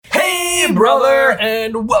Hey, brother!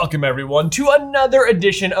 And welcome, everyone, to another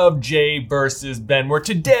edition of Jay vs. Ben, where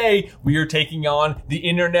today we are taking on the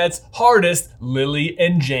internet's hardest Lily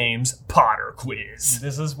and James Potter quiz.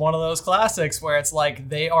 This is one of those classics where it's like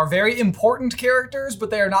they are very important characters,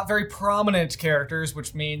 but they are not very prominent characters,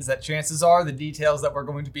 which means that chances are the details that we're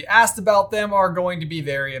going to be asked about them are going to be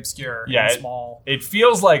very obscure and small. It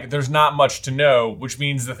feels like there's not much to know, which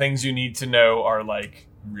means the things you need to know are, like,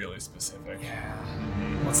 really specific. Yeah.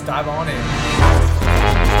 Let's dive on in.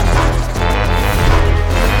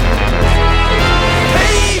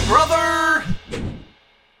 Hey, brother!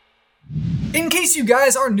 In case you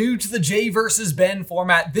guys are new to the Jay vs. Ben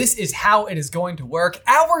format, this is how it is going to work.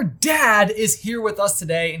 Our dad is here with us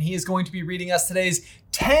today, and he is going to be reading us today's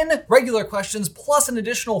 10 regular questions plus an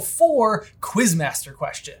additional 4 Quizmaster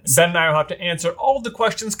questions. Ben and I will have to answer all of the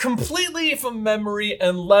questions completely from memory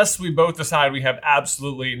unless we both decide we have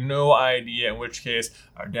absolutely no idea, in which case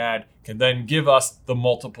our dad can then give us the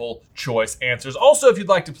multiple choice answers. Also, if you'd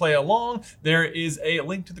like to play along, there is a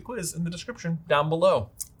link to the quiz in the description down below.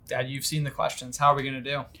 Dad, you've seen the questions. How are we going to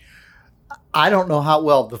do? I don't know how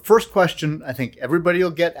well. The first question, I think everybody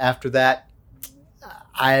will get. After that,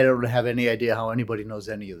 I don't have any idea how anybody knows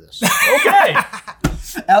any of this. Okay.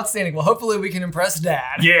 Outstanding. Well, hopefully we can impress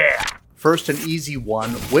Dad. Yeah. First, an easy one.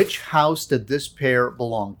 Which house did this pair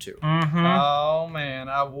belong to? Mm-hmm. Oh, man.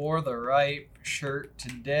 I wore the right shirt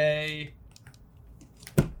today.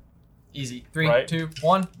 Easy. 3, 2,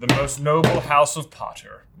 1. The most noble house of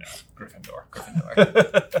Potter. No, Gryffindor.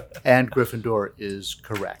 Gryffindor. And Gryffindor is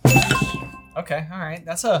correct. Okay, all right.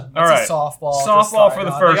 That's a softball. Softball for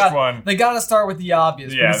the first one. They got to start with the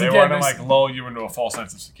obvious. Yeah, because they again, want to lull you into a false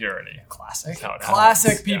sense of security. Classic. That's how it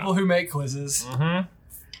Classic happens. people who make quizzes. Mm-hmm.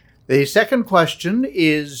 The second question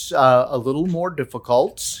is a little more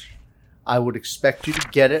difficult. I would expect you to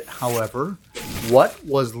get it. However, what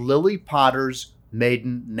was Lily Potter's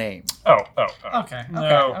maiden name? Okay.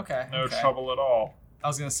 No trouble at all. I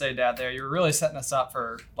was gonna say, Dad, there you were really setting us up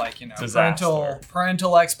for Disaster.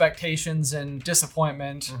 parental expectations and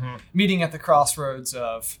disappointment, meeting at the crossroads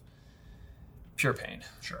of pure pain.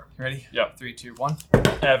 Sure. You ready? Yep. 3, 2, 1.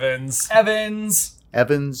 Evans.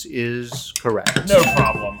 Evans is correct. No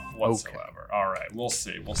problem whatsoever. Okay. All right, we'll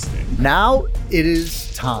see. Now it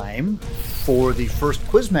is time for the first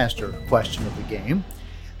Quizmaster question of the game.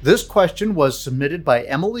 This question was submitted by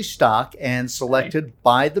Emily Stock and selected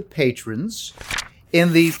by the patrons.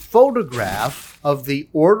 In the photograph of the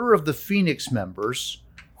Order of the Phoenix members,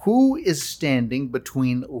 who is standing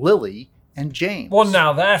between Lily and James? Well,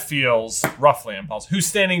 now that feels roughly impossible. Who's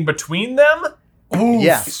standing between them? Oof.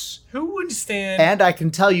 Yes. Who would stand? And I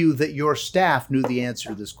can tell you that your staff knew the answer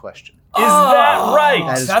to this question. Is that right?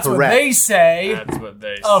 That is That's correct. what they say. That's what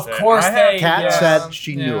they say. Of course they. Kat said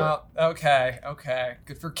she knew it. Okay.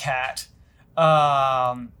 Good for Kat.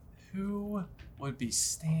 Who would be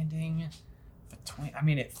standing between? I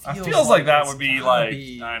mean, it feels like that would it's be gotta like.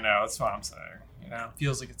 be- I know. That's what I'm saying. You know.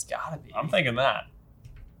 Feels like it's gotta be. I'm thinking that,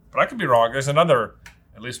 but I could be wrong. There's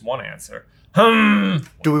at least one answer. Do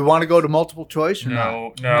we want to go to multiple choice or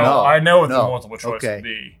No. not? I know what the No. multiple choice Okay. would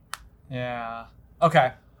be. Yeah.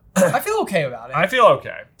 Okay. I feel okay about it. I feel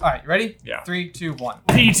okay. All right, ready? Yeah. 3, 2, 1.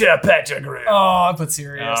 Peter Pettigrew. Oh, I put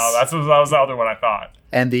serious. that was the other one I thought.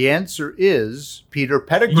 And the answer is Peter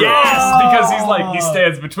Pettigrew. Yes, because he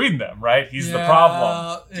stands between them, right? He's the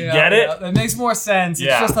problem. Do you get it? Yeah. That makes more sense.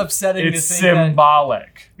 Yeah. It's just upsetting It's to think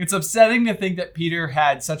symbolic. it's upsetting to think that Peter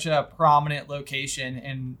had such a prominent location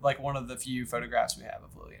in like one of the few photographs we have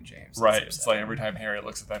of Lily and James. Right. It's It's like every time Harry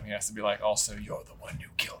looks at them, he has to be like, also, you're the one who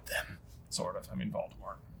killed them. Sort of. I mean,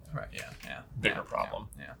 Voldemort. right. Yeah. Bigger problem.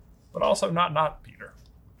 Yeah. But also not Peter.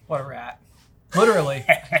 What a rat. Literally.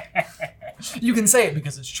 You can say it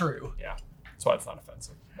because it's true. Yeah. That's why it's not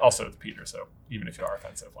offensive. Also, it's Peter, so even if you are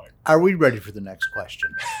offensive, like... Are we ready for the next question?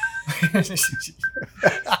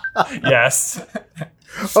 Yes.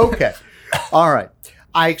 Okay. All right.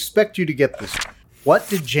 I expect you to get this. What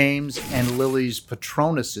did James and Lily's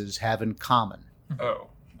Patronuses have in common? Oh.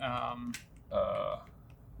 Um,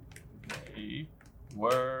 They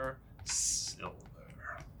were silver.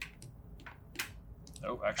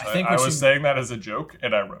 No, actually, I was saying that as a joke,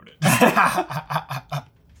 and I wrote it.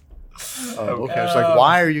 Oh, okay. I was like,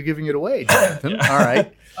 why are you giving it away, Jonathan? Yeah. All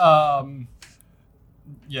right.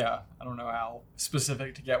 yeah, I don't know how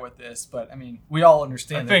specific to get with this, but I mean, we all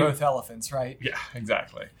understand they're both elephants, right? Yeah,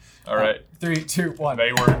 exactly. All right. 3, 2, 1.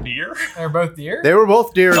 They were deer? They're both deer? They were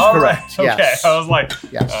both deer, is All correct. right, okay. Yes. I was like,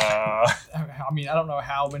 Yes. I mean, I don't know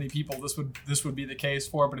how many people this would be the case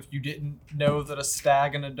for, but if you didn't know that a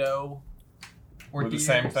stag and a doe were the deers,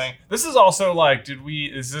 same thing. This is also like,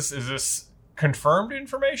 is this confirmed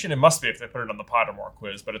information. It must be if they put it on the Pottermore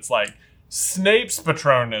quiz, but it's like Snape's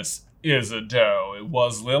Patronus is a doe. It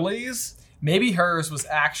was Lily's. Maybe hers was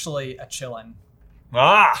actually a chillin'.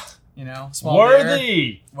 Ah, You know, small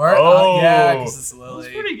worthy. deer. Oh, yeah, because it's Lily.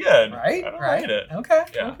 That's pretty good. Right? I don't Right? hate it. Okay.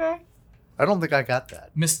 Yeah. Okay. I don't think I got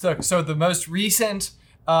that. Mistook. So the most recent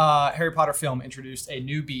Harry Potter film introduced a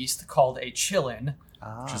new beast called a chillin.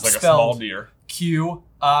 Which is like a Spelled small deer, Qilin.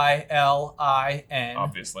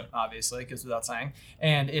 obviously. Goes without saying.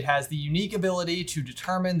 And it has the unique ability to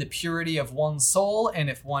determine the purity of one's soul, and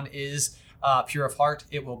if one is pure of heart,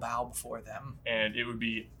 it will bow before them. And it would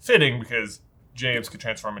be fitting because James could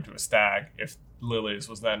transform into a stag if Lily's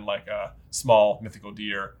was then like a small mythical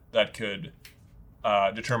deer that could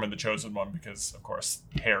determine the chosen one, because of course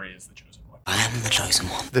Harry is the chosen one. I am the chosen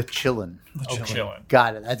one. The chillin'. Chillin'.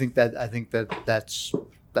 Got it. I think that's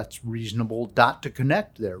reasonable dot to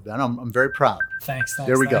connect there, Ben. I'm very proud. Thanks.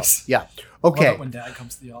 There we thanks. go. Yeah. Love Okay. it when Dad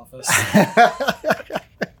comes to the office.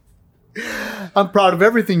 I'm proud of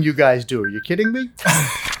everything you guys do. Are you kidding me?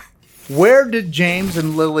 Where did James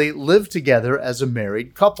and Lily live together as a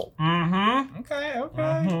married couple? Mm-hmm. Okay.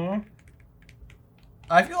 Mm-hmm.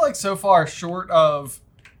 I feel like so far, short of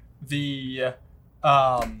the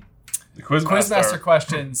The Quizmaster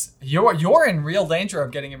questions, you're in real danger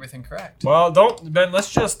of getting everything correct. Well, don't, Ben,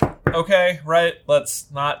 let's just,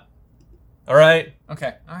 let's not, all right,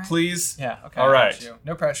 Okay. All right. please. Yeah. Okay. All I right. got you.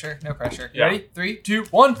 No pressure. No pressure. You Yeah. ready? 3, 2,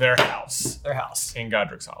 1. Their house Their house. in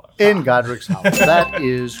Godric's Hollow. In Godric's house. That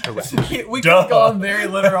is correct. We could Duh. have gone very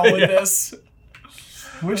literal with Yeah. this.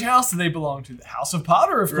 Which house do they belong to? The House of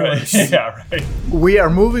Potter, of Right. course. Yeah, right. We are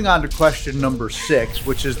moving on to question number 6,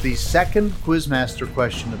 which is the second Quizmaster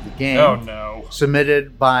question of the game. Oh, no.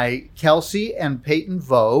 Submitted by Kelsey and Peyton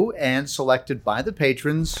Vo and selected by the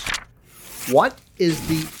patrons. What is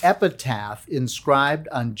the epitaph inscribed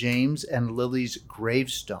on James and Lily's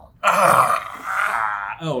gravestone?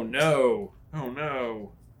 Oh, no. Oh,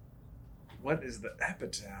 no. What is the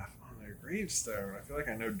epitaph on their gravestone? I feel like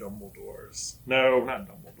I know Dumbledore's. No, not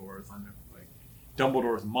Dumbledore's. I know, like,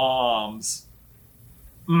 Dumbledore's mom's.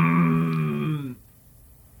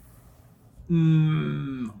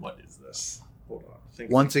 What is this? Hold on.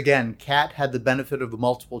 Once again, Kat had the benefit of the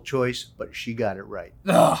multiple choice, but she got it right.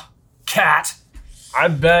 Ugh. Cat. I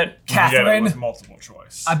bet you get it Catherine. with multiple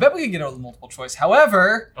choice. I bet we could get it with multiple choice.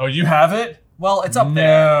 However, Oh, you have it? well, it's up No.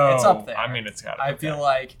 there. It's up there. I mean, it's got it. I feel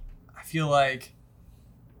like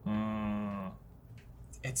Mm,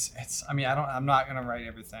 it's. I mean, I'm not gonna write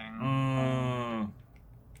everything.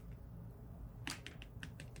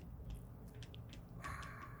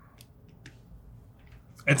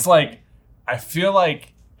 It's like, I feel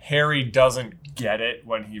like Harry doesn't get it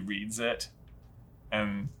when he reads it.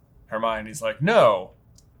 And Hermione's like, no.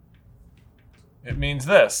 It means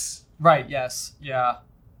this. Right. Yes. Yeah.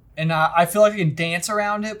 And I feel like I can dance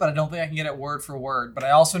around it, but I don't think I can get it word for word. But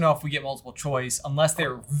I also know if we get multiple choice, unless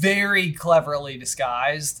they're very cleverly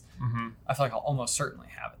disguised, Mm-hmm. I feel like I'll almost certainly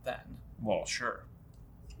have it then. Well, sure.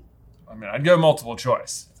 I mean, I'd go multiple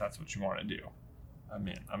choice if that's what you want to do. I'm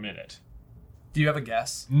in it. Do you have a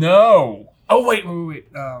guess? No. Oh, wait.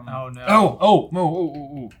 Oh no.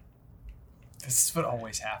 Oh. This is what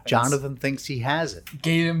always happens. Jonathan thinks he has it.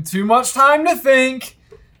 Gave him too much time to think.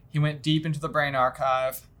 He went deep into the brain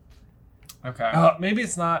archive. Okay. Maybe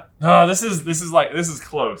it's not. No, this is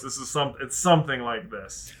close. It's something like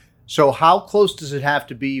this. So how close does it have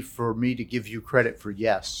to be for me to give you credit for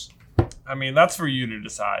yes? I mean, that's for you to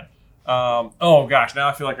decide. Oh gosh, now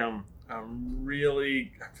I feel like I'm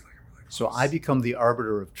really close. So I become the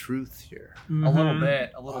arbiter of truth here. A little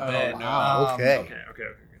bit. A little bit. Wow, okay. Okay.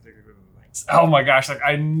 Oh my gosh, like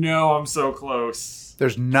I know I'm so close.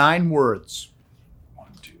 There's 9 words. 1,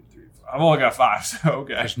 2, 3, 4. I've only got 5, so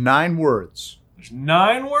okay. There's 9 words. There's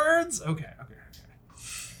 9 words? Okay.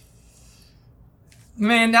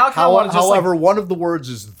 Man, now I kind of want to just However, one of the words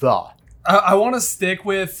is the. I want to stick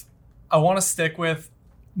with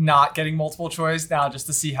not getting multiple choice now, just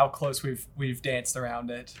to see how close we've danced around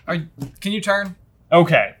it. Can you turn?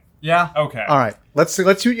 Okay. Yeah. Okay. All right. Let's see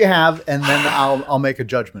what you have, and then I'll make a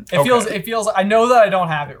judgment. It feels. I know that I don't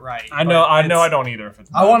have it right. I know I don't either if it's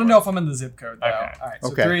I want to know if I'm in the zip code though. Okay. All right.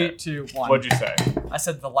 So Okay. 3, 2, 1. What'd you say? I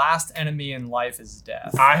said the last enemy in life is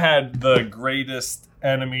death. I had the greatest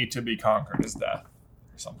enemy to be conquered is death.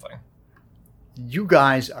 Or something. You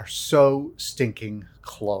guys are so stinking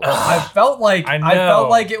close. I felt like I know. I felt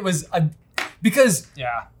like it was because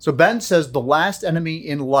yeah. So Ben says the last enemy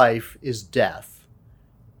in life is death,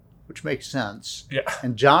 which makes sense. Yeah.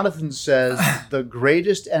 And Jonathan says the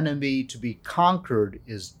greatest enemy to be conquered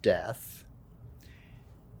is death.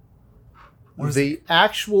 The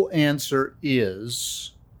actual answer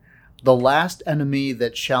is the last enemy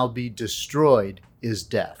that shall be destroyed is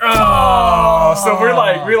death. Oh, so we're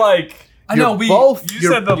like. I know You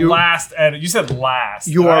said the last, and you said last.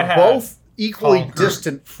 You I are had both equally conquered.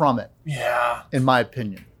 distant from it, Yeah. in my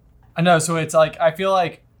opinion. I know. So it's like I feel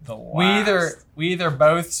like The we last. either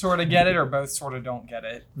both sort of get it or both sort of don't get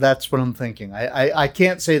it. That's what I'm thinking. I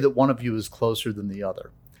can't say that one of you is closer than the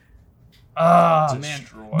other. Oh man!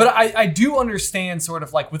 Destroy. But I do understand sort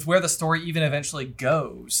of like with where the story even eventually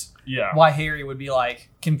goes, Yeah. why Harry would be like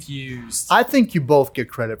confused. I think you both get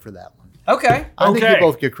credit for that one. Okay, I think Okay. you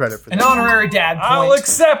both get credit for an that. honorary dad point. I'll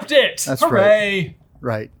accept it. That's right. Hooray!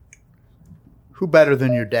 Right. Who better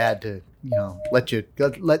than your dad to,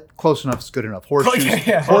 let close enough is good enough. Horseshoes,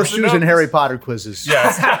 Yeah. horseshoes Close and enough. Harry Potter quizzes.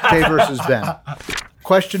 Yes. Jay versus Ben.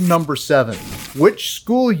 Question number 7. Which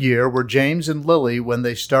school year were James and Lily when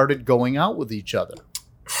they started going out with each other?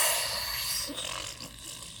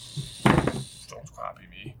 Don't copy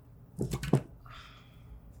me.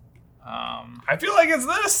 I feel like it's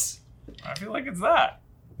this. I feel like it's that.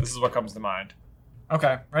 This is what comes to mind.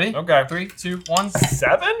 Okay, ready? Okay. 3, 2, 1.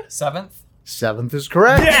 7? 7th. 7th is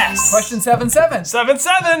correct. Yes. Question 7. 7.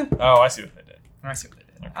 Oh, I see what they did. I see what they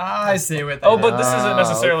did. I see what they Oh, did. but this isn't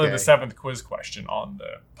necessarily okay. the 7th quiz question on the.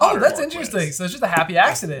 Oh, that's Pottermore interesting. quiz. So it's just a happy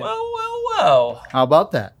accident. Well. How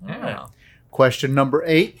about that? Yeah. Question number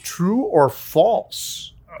 8. True or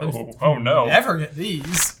false? Oh no. Never get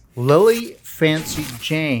these. Lily fancied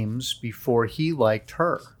James before he liked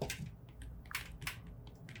her.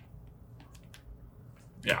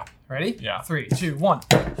 Yeah. Ready? Yeah. 3, 2, 1.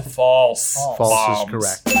 False. False. False is Bombs.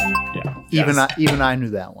 correct. Yeah. Even Yes. even I knew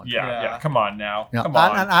that one. Yeah. Yeah. Come on now. Now, Come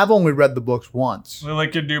on. I've only read the books once. Lily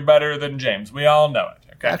could do better than James. We all know it.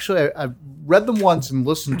 Okay. Actually, I read them once and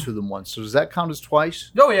listened to them once. So does that count as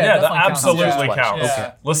twice? Oh, yeah. Yeah, that definitely counts. absolutely Yeah. counts.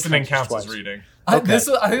 Yeah. Listening Counts counts as twice. reading. I Okay. think this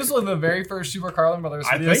was one of the very first Super Carlin Brothers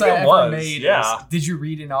I videos think I it ever was, made. yeah. Is, did you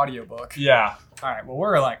read an audiobook? Yeah. All right. Well,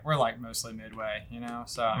 we're like mostly midway,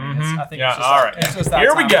 So I, mean, Mhm. I think Yeah, it's just all that, right. it's just that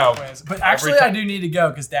Here we time go. of the quiz. But actually, Every I time. do need to go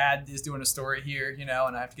because Dad is doing a story here, and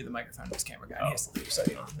I have to get the microphone to his camera guy. and he has to leave, so,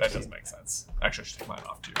 That does make sense. Actually, I should take mine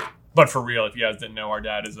off too. But for real, if you guys didn't know, our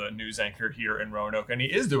dad is a news anchor here in Roanoke, and he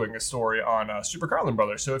is doing a story on Super Carlin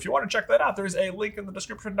Brothers. So if you want to check that out, there's a link in the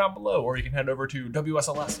description down below, or you can head over to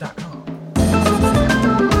WSLS.com.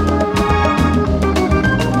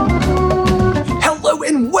 Hello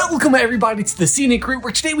and welcome everybody to the Scenic Route,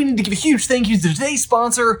 where today we need to give a huge thank you to today's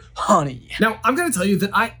sponsor, Honey. Now, I'm going to tell you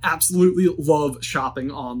that I absolutely love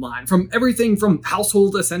shopping online. From everything from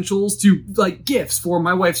household essentials to like gifts for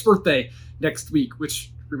my wife's birthday next week,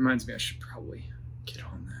 which reminds me I should probably get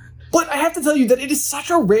on that. But I have to tell you that it is such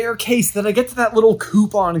a rare case that I get to that little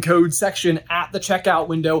coupon code section at the checkout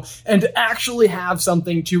window and actually have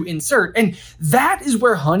something to insert. And that is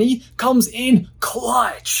where Honey comes in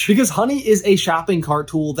clutch. Because Honey is a shopping cart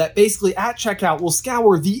tool that basically at checkout will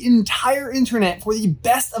scour the entire internet for the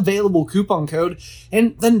best available coupon code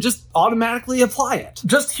and then just automatically apply it.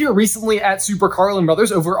 Just here recently at Super Carlin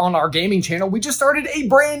Brothers over on our gaming channel, we just started a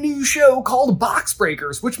brand new show called Box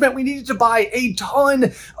Breakers, which meant we needed to buy a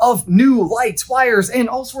ton of new lights, wires, and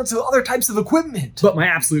all sorts of other types of equipment. But my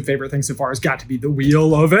absolute favorite thing so far has got to be the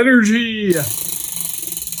Wheel of Energy.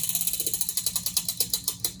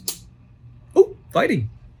 Oh, lighting.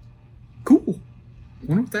 Cool. I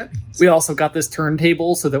wonder what that means. We also got this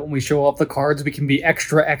turntable so that when we show off the cards, we can be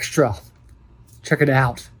extra. Check it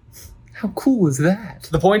out. How cool is that?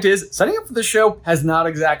 The point is, setting up for this show has not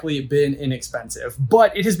exactly been inexpensive,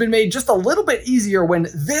 but it has been made just a little bit easier when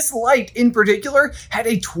this light in particular had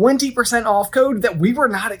a 20% off code that we were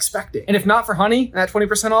not expecting. And if not for Honey and that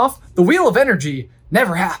 20% off, the Wheel of Energy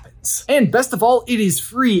never happens. And best of all, it is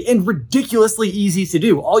free and ridiculously easy to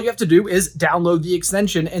do. All you have to do is download the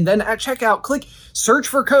extension and then at checkout, click search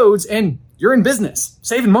for codes and you're in business,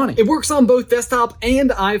 saving money. It works on both desktop and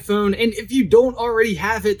iPhone, and if you don't already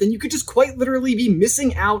have it, then you could just quite literally be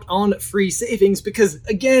missing out on free savings because,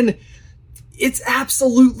 again, it's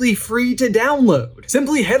absolutely free to download.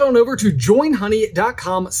 Simply head on over to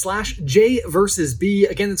joinhoney.com/J versus B.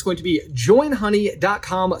 Again, it's going to be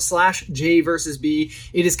joinhoney.com/J versus B.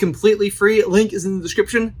 It is completely free. Link is in the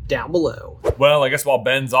description down below. Well, I guess while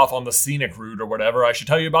Ben's off on the scenic route or whatever, I should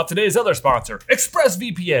tell you about today's other sponsor,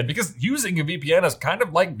 ExpressVPN, because using a VPN is kind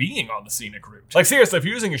of like being on the scenic route. Like seriously, if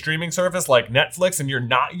you're using a streaming service like Netflix and you're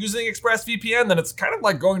not using ExpressVPN, then it's kind of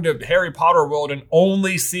like going to Harry Potter World and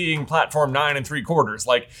only seeing platform 9 3/4.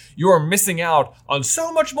 Like you are missing out on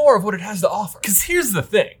so much more of what it has to offer. Because here's the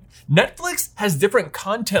thing. Netflix has different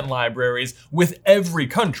content libraries with every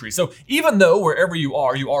country. So even though wherever you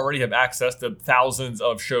are, you already have access to thousands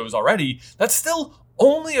of shows already, that's still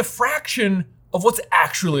only a fraction of what's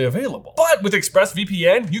actually available. But with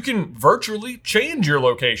ExpressVPN, you can virtually change your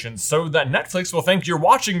location so that Netflix will think you're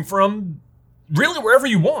watching from really wherever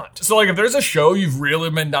you want. So like if there's a show you've really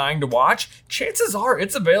been dying to watch, chances are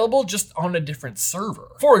it's available just on a different server.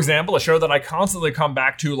 For example, a show that I constantly come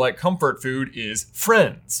back to like comfort food is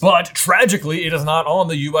Friends. But tragically, it is not on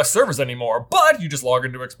the US servers anymore. But you just log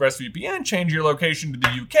into ExpressVPN, change your location to the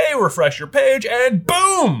UK, refresh your page, and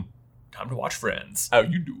boom! Time to watch Friends. How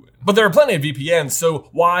you doing? But there are plenty of VPNs, so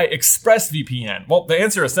why ExpressVPN? Well, the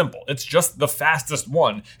answer is simple. It's just the fastest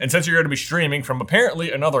one. And since you're going to be streaming from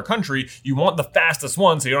apparently another country, you want the fastest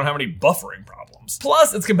one so you don't have any buffering problems.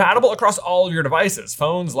 Plus, it's compatible across all of your devices,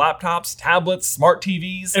 phones, laptops, tablets, smart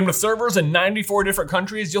TVs. And with servers in 94 different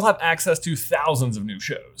countries, you'll have access to thousands of new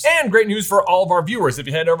shows. And great news for all of our viewers. If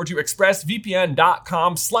you head over to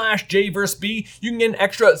expressvpn.com/jverseb, you can get an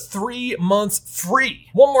extra 3 months free.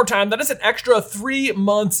 One more time, that is an extra 3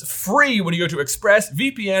 months free when you go to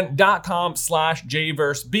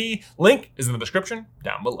expressvpn.com/jverseb. Link is in the description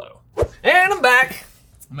down below. And I'm back.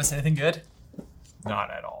 Miss anything good?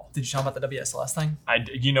 Not at all. Did you tell them about the WSLS thing?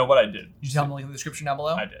 You know what I did? Did you tell them the link in the description down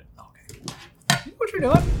below? I did. Okay. You know what you're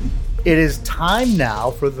doing? It is time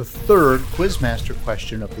now for the third Quizmaster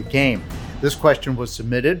question of the game. This question was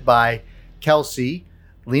submitted by Kelsey,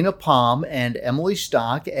 Lena Palm, and Emily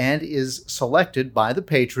Stock, and is selected by the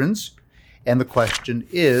patrons. And the question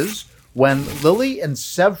is, when Lily and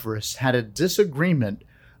Severus had a disagreement,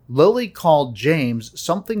 Lily called James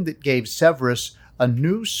something that gave Severus a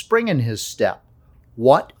new spring in his step.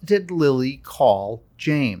 What did Lily call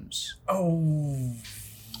James? Oh.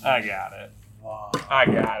 I got it. Wow. I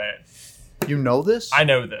got it. You know this? I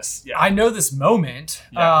know this. Yeah. I know this moment.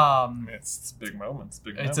 Yeah. It's a big moment.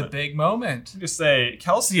 It's a big moment. Just say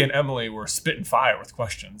Kelsey and Emily were spitting fire with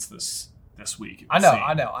questions this week. I know.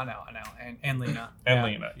 And Lena. And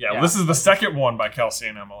Lena. Yeah. Well, this is the second one by Kelsey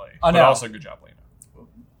and Emily. I know. But also good job, Lena.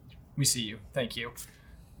 We see you. Thank you.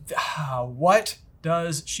 What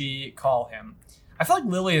does she call him? I feel like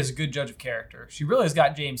Lily is a good judge of character. She really has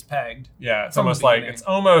got James pegged. Yeah, it's from the almost like beginning. it's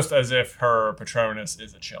almost as if her Patronus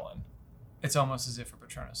is a chillin'. It's almost as if her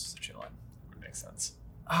Patronus is a chillin'. Would make sense.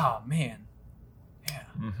 Oh man. Yeah.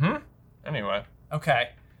 Mm-hmm. Anyway. Okay.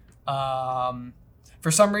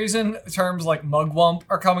 For some reason, terms like mugwump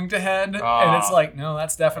are coming to head, and it's like, no,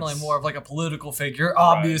 that's definitely more of like a political figure,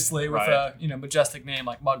 obviously, with a majestic name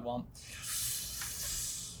like mugwump.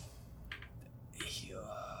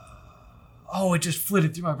 Oh, it just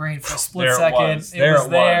flitted through my brain for a split second. It was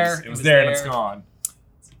there, and it's gone.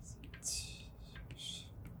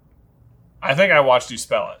 I think I watched you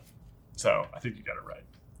spell it, so I think you got it right.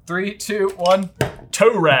 3, 2, 1.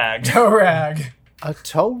 Toe rag. Toe rag. A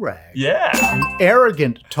toe rag. Yeah. An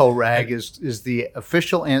arrogant toe rag is the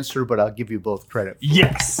official answer, but I'll give you both credit.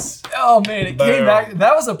 Yes. Oh man, it came back.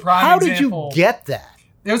 That was a prime How example. did you get that?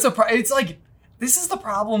 It was it's like, this is the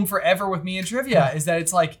problem forever with me in trivia, is that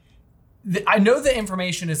it's like, I know the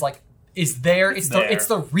information is there. It's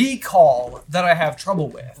the recall that I have trouble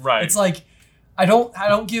with. Right. It's like, I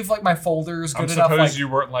don't give like my folders good enough. I suppose like, you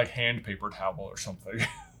weren't like hand paper towel or something.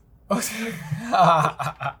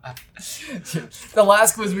 The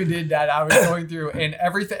last quiz we did, Dad, I was going through, and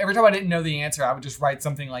every time I didn't know the answer, I would just write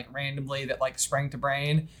something like randomly that like sprang to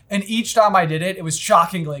brain, and each time I did it, it was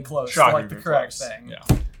shockingly close to like the correct thing. Yeah.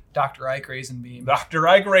 Dr. Ike Raisin Beam. Dr.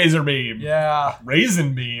 Ike Razor Beam. Yeah.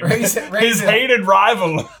 Raisin Beam. Raisin. His hated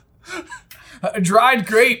rival. A dried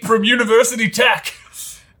grape. From University Tech.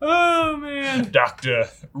 Oh, man. Dr.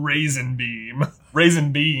 Raisin Beam.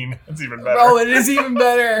 Raisin Bean. That's even better. Oh, it is even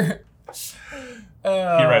better. He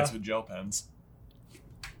writes with gel pens.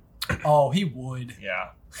 Oh, he would. Yeah.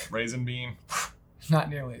 Raisin Bean. Not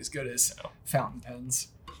nearly as good as fountain pens.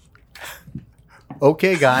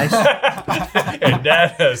 Okay, guys. And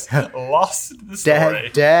Dad has lost the story.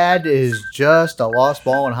 Dad is just a lost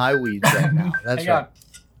ball in high weeds right now. That's Hang right.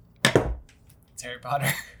 on. It's Harry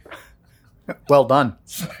Potter. Well done.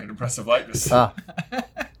 An impressive likeness.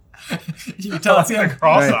 You can tell it's him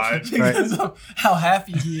cross-eyed. because of how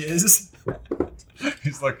happy he is.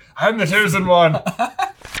 He's like, I'm the chosen one.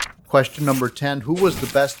 Question number 10. Who was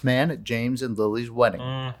the best man at James and Lily's wedding?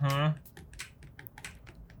 Mm-hmm.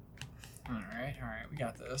 All right. We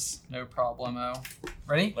got this. No problemo.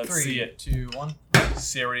 Ready? Let's 3, see it. 2, 1.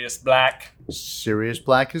 Sirius Black. Sirius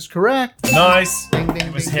Black is correct. Nice. Ding, ding,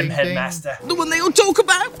 It was ding, him, ding, headmaster. The one they all talk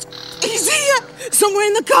about. He's here, somewhere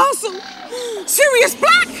in the castle. Sirius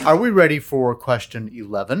Black. Are we ready for question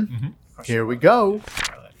 11? Mm-hmm. Here we go.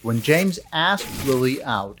 When James asked Lily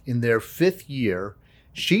out in their 5th year,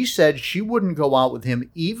 she said she wouldn't go out with him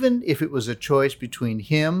even if it was a choice between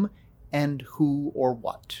him and who or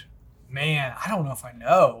what. Man, I don't know if I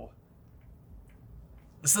know.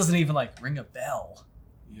 This doesn't even ring a bell.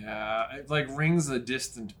 Yeah, it rings a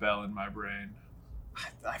distant bell in my brain.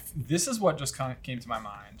 This is what just kind of came to my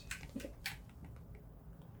mind.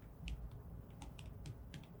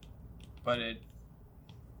 But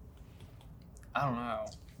I don't know.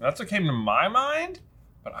 That's what came to my mind,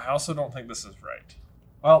 but I also don't think this is right.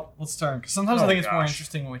 Well, let's turn, because sometimes I Oh, think it's more gosh.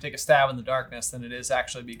 interesting when we take a stab in the darkness than it is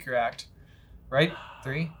actually be correct. Right?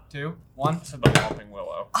 3, 2, 1. I said the Whomping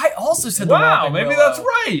Willow. I also said the Wow, Whomping maybe Willow. that's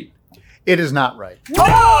right. It is not right.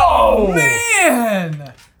 Oh,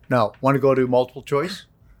 man! No. Want to go to multiple choice?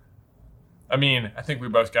 I mean, I think we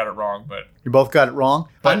both got it wrong, but You both got it wrong?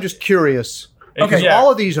 But- I'm just curious. Okay, yeah. All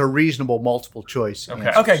of these are reasonable multiple choice Okay.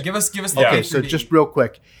 answers. Okay, give us the Yeah. Okay, A so through D. just real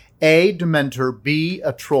quick. A, Dementor. B,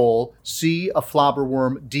 a troll. C, a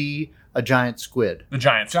flobberworm. D, a giant squid. the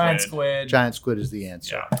giant squid. Giant squid is the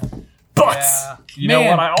answer. Yeah. But Yeah. you know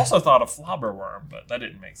Man. what? I also thought of Flobberworm, but that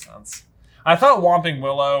didn't make sense. I thought Whomping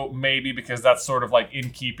Willow maybe because that's sort of in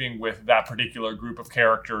keeping with that particular group of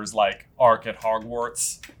characters Ark at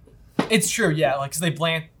Hogwarts. It's true, yeah, because they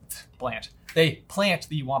they plant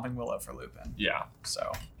the Whomping Willow for Lupin. Yeah.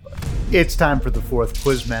 So, It's time for the 4th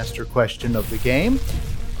Quizmaster question of the game.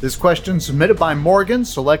 This question submitted by Morgan,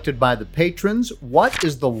 selected by the patrons. What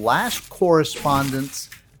is the last correspondence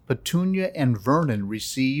Petunia and Vernon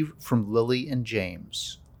receive from Lily and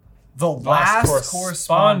James? the last correspondence.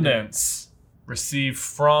 correspondence received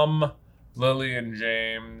from Lily and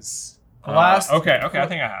James. The last- Okay, I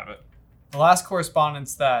think I have it. The last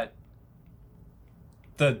correspondence that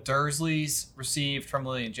the Dursleys received from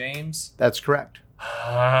Lily and James. That's correct.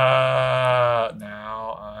 Now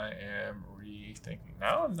I am rethinking.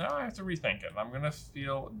 Now I have to rethink it. I'm gonna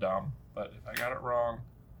feel dumb, but if I got it wrong,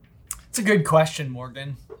 It's a good question,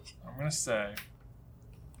 Morgan. I'm gonna say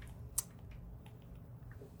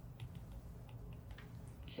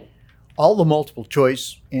All the multiple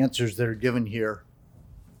choice answers that are given here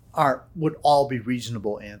would all be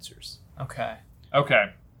reasonable answers. Okay.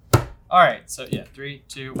 okay. All right, so yeah, 3,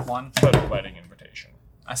 2, 1. But a wedding invitation.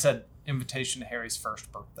 I said invitation to Harry's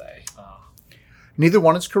first birthday. Neither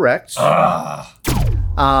one is correct. Ah.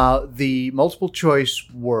 The multiple choice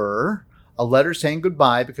were a letter saying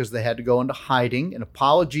goodbye because they had to go into hiding, an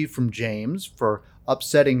apology from James for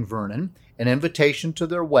upsetting Vernon, an invitation to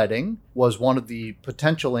their wedding was one of the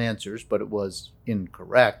potential answers, but it was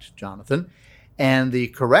incorrect, Jonathan. And the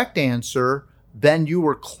correct answer, Ben, you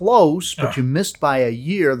were close, but you missed by a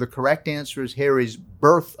year. The correct answer is Harry's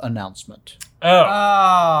birth announcement.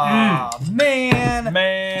 Oh Man.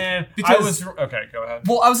 man! Because- okay. Go ahead.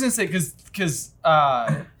 Well, I was gonna say because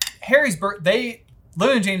Harry's birthday,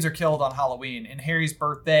 Lily and James are killed on Halloween, and Harry's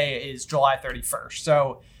birthday is July 31st.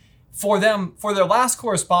 So for their last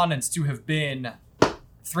correspondence to have been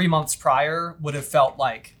 3 months prior would have felt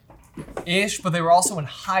ish, but they were also in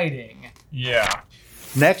hiding. Yeah.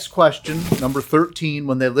 Next question, number 13.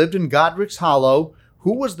 When they lived in Godric's Hollow,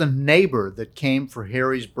 who was the neighbor that came for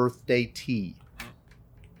Harry's birthday tea?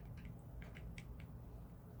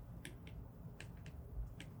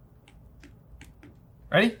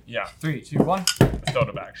 Ready? Yeah. 3, 2, 1. Throw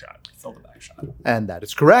the back shot. Fill the back shot. And that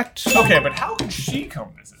is correct. Okay, but how could she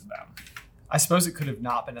come visit them? I suppose it could have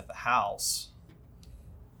not been at the house.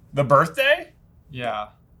 The birthday? Yeah.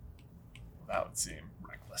 That would seem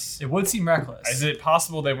reckless. It would seem reckless. Is it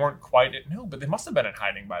possible they weren't quite no, but they must have been in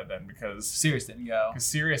hiding by then because Sirius didn't go.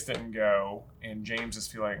 Sirius didn't go and James is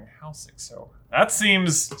feeling housesick, so that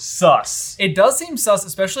seems sus. It does seem sus,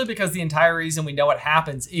 especially because the entire reason we know what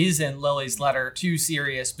happens is in Lily's letter to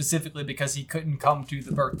Sirius, specifically because he couldn't come to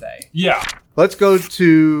the birthday. Yeah. Let's go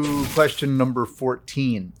to question number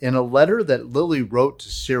 14. In a letter that Lily wrote to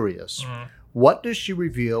Sirius, what does she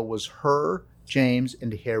reveal was her, James,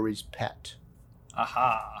 and Harry's pet?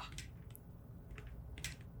 Aha.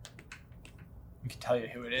 We can tell you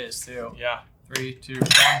who it is, too. Yeah. 3, 2,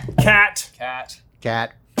 1. Cat. Cat.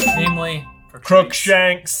 Cat. Namely,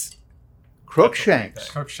 Crookshanks. Crookshanks.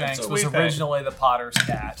 Crookshanks That's what was we think. originally the Potter's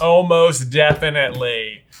cat. Almost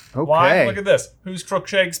definitely. Okay. Why? Look at this. Who's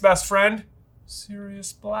Crookshanks' best friend?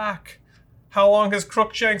 Sirius Black. How long has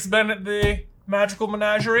Crookshanks been at the Magical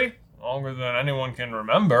Menagerie? Longer than anyone can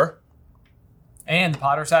remember. And the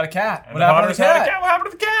Potter's had a cat. And What the happened Potter's to the had a cat? cat. What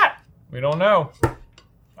happened to the cat? We don't know.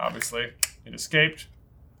 Obviously, it escaped,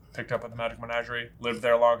 picked up at the Magic Menagerie, lived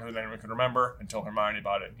there longer than anyone could remember until Hermione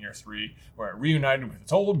bought it in year 3, where it reunited with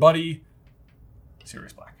its old buddy,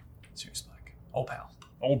 Sirius Black. Sirius Black. Old pal.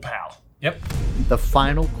 Old pal. Yep. The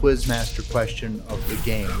final Quizmaster question of the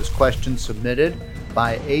game. This question submitted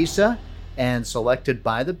by Asa and selected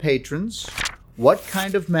by the patrons. What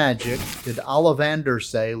kind of magic did Ollivander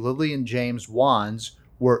say Lily and James' wands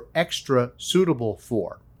were extra suitable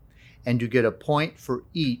for? And you get a point for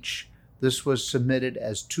each. This was submitted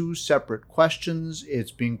as 2 separate questions.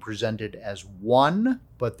 It's being presented as one,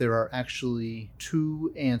 but there are actually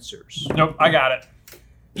 2 answers. Nope, I got it.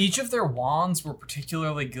 Each of their wands were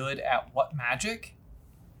particularly good at what magic?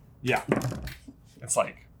 Yeah. It's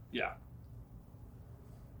like, yeah.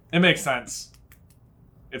 It makes sense.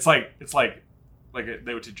 It's like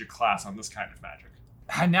they would teach a class on this kind of magic.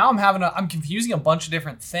 Now I'm confusing a bunch of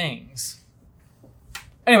different things.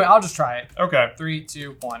 Anyway, I'll just try it. Okay. 3,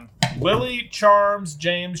 2, 1. Lily, charms,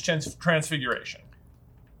 James, transfiguration.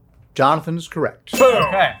 Jonathan is correct. Boom!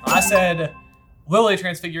 Okay, I said Lily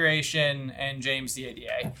Transfiguration and James the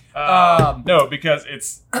ADA. No, because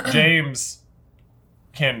it's James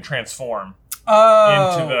can transform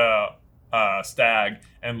Oh. into the stag,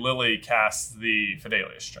 and Lily casts the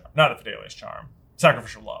Fidelius charm. Not the Fidelius charm.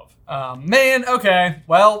 Sacrificial love. Man, okay.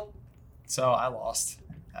 Well, so I lost,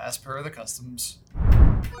 as per the customs.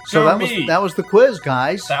 So Go that was the quiz,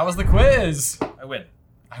 guys. That was the quiz. I win.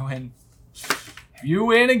 I win. You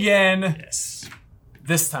win again. Yes.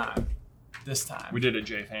 This time. We did it,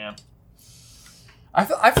 J-Fan. I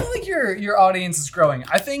feel like your audience is growing.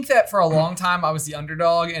 I think that for a long time I was the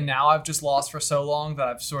underdog, and now I've just lost for so long that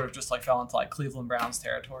I've sort of just like fell into like Cleveland Browns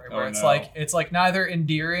territory, where it's like neither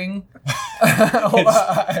endearing.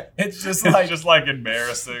 It's just like It's just like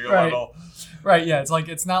embarrassing a Right. little. right, yeah. It's like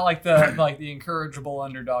it's not like the incorrigible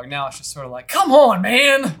underdog. Now it's just sort of like, come on,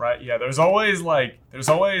 man. Right, yeah. There's always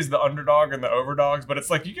the underdog and the overdogs, but it's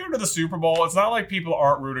like you go to the Super Bowl, it's not like people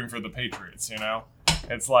aren't rooting for the Patriots, you know?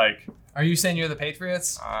 It's like Are you saying you're the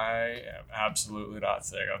Patriots? I am absolutely not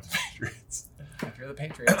saying I'm the Patriots. If you're the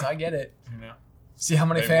Patriots, I get it. You know? See how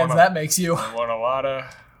many They fans won a- that makes you. I won a lot of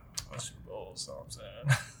Super Bowls, so I'm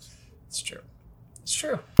saying. It's true. It's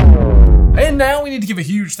true. And now we need to give a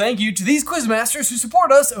huge thank you to these Quizmasters who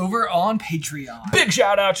support us over on Patreon. Big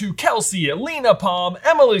shout out to Kelsey, Lena Palm,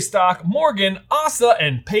 Emily Stock, Morgan, Asa,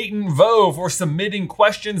 and Peyton Vo for submitting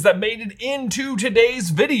questions that made it into today's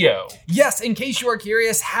video. Yes, in case you are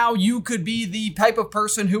curious how you could be the type of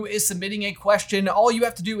person who is submitting a question, all you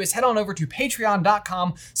have to do is head on over to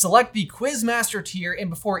patreon.com, select the Quizmaster tier, and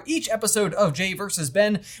before each episode of Jay vs.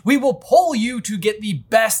 Ben, we will poll you to get the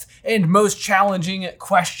best and most challenging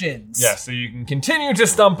questions. Yeah, so you can continue to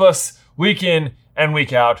stump us week in and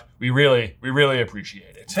week out. We really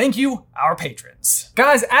appreciate it. Thank you, our patrons.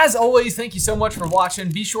 Guys, as always, thank you so much for watching.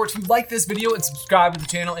 Be sure to like this video and subscribe to the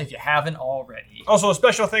channel if you haven't already. Also, a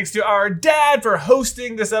special thanks to our dad for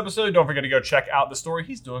hosting this episode. Don't forget to go check out the story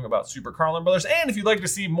he's doing about Super Carlin Brothers. And if you'd like to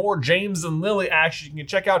see more James and Lily action, you can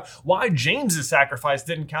check out why James's sacrifice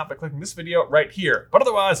didn't count by clicking this video right here. But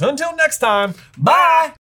otherwise, until next time, bye!